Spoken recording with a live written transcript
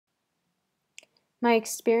My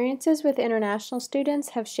experiences with international students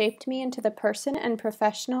have shaped me into the person and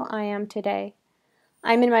professional I am today.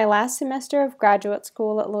 I'm in my last semester of graduate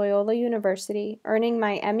school at Loyola University, earning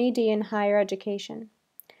my MED in higher education.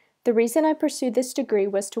 The reason I pursued this degree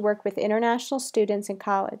was to work with international students in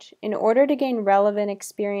college. In order to gain relevant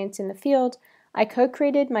experience in the field, I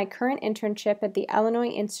co-created my current internship at the Illinois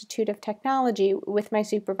Institute of Technology with my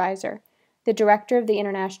supervisor, the director of the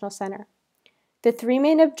International Center. The three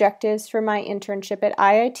main objectives for my internship at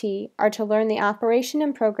IIT are to learn the operation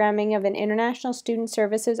and programming of an International Student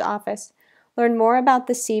Services office, learn more about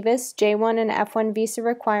the SEVIS, J1, and F1 visa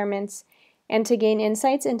requirements, and to gain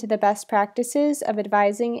insights into the best practices of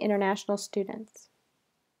advising international students.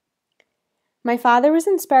 My father was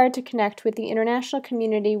inspired to connect with the international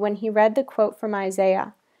community when he read the quote from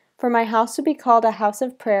Isaiah, "For my house will be called a house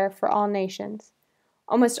of prayer for all nations."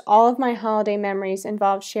 Almost all of my holiday memories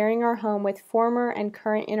involve sharing our home with former and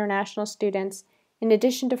current international students, in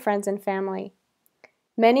addition to friends and family.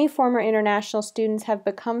 Many former international students have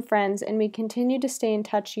become friends, and we continue to stay in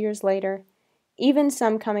touch years later, even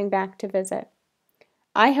some coming back to visit.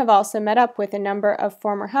 I have also met up with a number of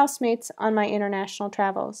former housemates on my international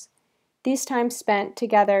travels. These times spent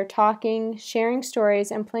together talking, sharing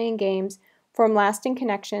stories, and playing games form lasting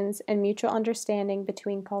connections and mutual understanding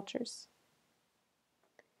between cultures.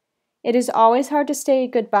 It is always hard to say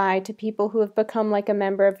goodbye to people who have become like a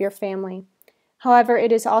member of your family. However,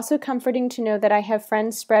 it is also comforting to know that I have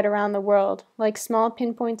friends spread around the world, like small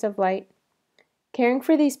pinpoints of light. Caring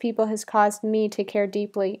for these people has caused me to care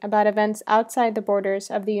deeply about events outside the borders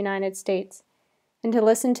of the United States, and to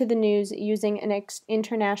listen to the news using an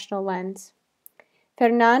international lens.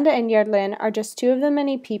 Fernanda and Yerlin are just two of the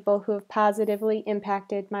many people who have positively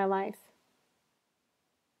impacted my life.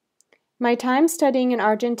 My time studying in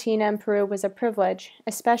Argentina and Peru was a privilege,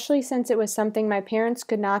 especially since it was something my parents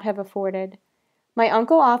could not have afforded. My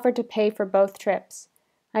uncle offered to pay for both trips.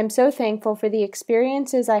 I'm so thankful for the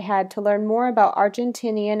experiences I had to learn more about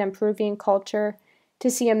Argentinian and Peruvian culture,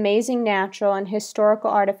 to see amazing natural and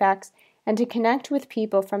historical artifacts, and to connect with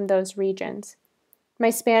people from those regions.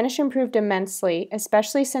 My Spanish improved immensely,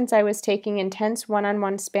 especially since I was taking intense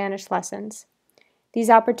one-on-one Spanish lessons. These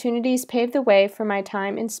opportunities paved the way for my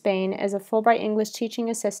time in Spain as a Fulbright English teaching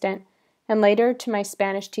assistant, and later to my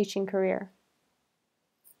Spanish teaching career.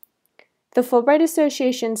 The Fulbright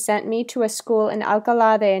Association sent me to a school in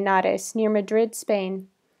Alcalá de Henares, near Madrid, Spain.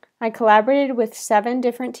 I collaborated with 7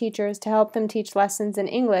 different teachers to help them teach lessons in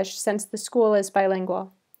English since the school is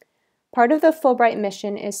bilingual. Part of the Fulbright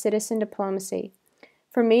mission is citizen diplomacy.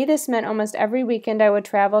 For me, this meant almost every weekend I would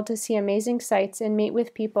travel to see amazing sights and meet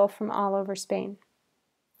with people from all over Spain.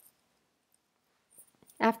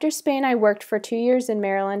 After Spain, I worked for 2 years in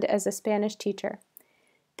Maryland as a Spanish teacher.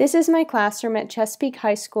 This is my classroom at Chesapeake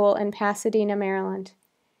High School in Pasadena, Maryland.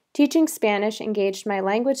 Teaching Spanish engaged my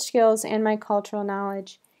language skills and my cultural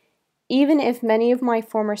knowledge. Even if many of my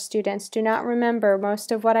former students do not remember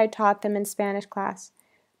most of what I taught them in Spanish class,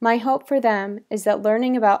 my hope for them is that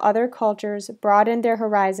learning about other cultures broadened their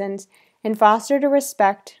horizons and fostered a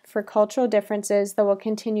respect for cultural differences that will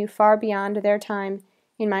continue far beyond their time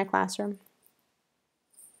in my classroom.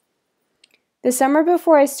 The summer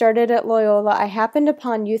before I started at Loyola, I happened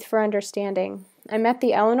upon Youth for Understanding. I met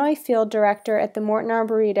the Illinois field director at the Morton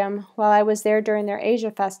Arboretum while I was there during their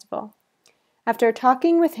Asia Festival. After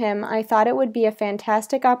talking with him, I thought it would be a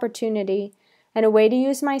fantastic opportunity and a way to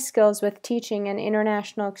use my skills with teaching and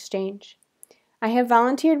international exchange. I have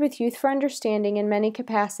volunteered with Youth for Understanding in many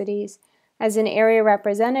capacities, as an area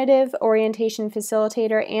representative, orientation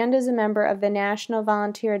facilitator, and as a member of the National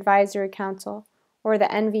Volunteer Advisory Council, or the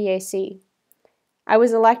NVAC. I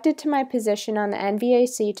was elected to my position on the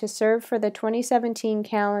NVAC to serve for the 2017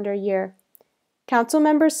 calendar year. Council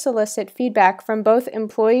members solicit feedback from both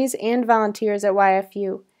employees and volunteers at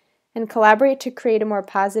YFU and collaborate to create a more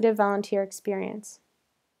positive volunteer experience.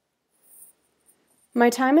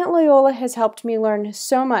 My time at Loyola has helped me learn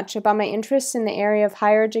so much about my interests in the area of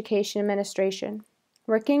higher education administration.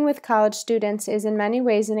 Working with college students is in many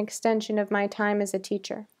ways an extension of my time as a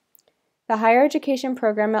teacher. The higher education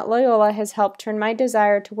program at Loyola has helped turn my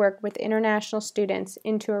desire to work with international students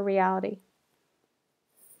into a reality.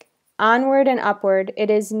 Onward and upward, it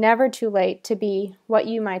is never too late to be what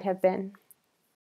you might have been.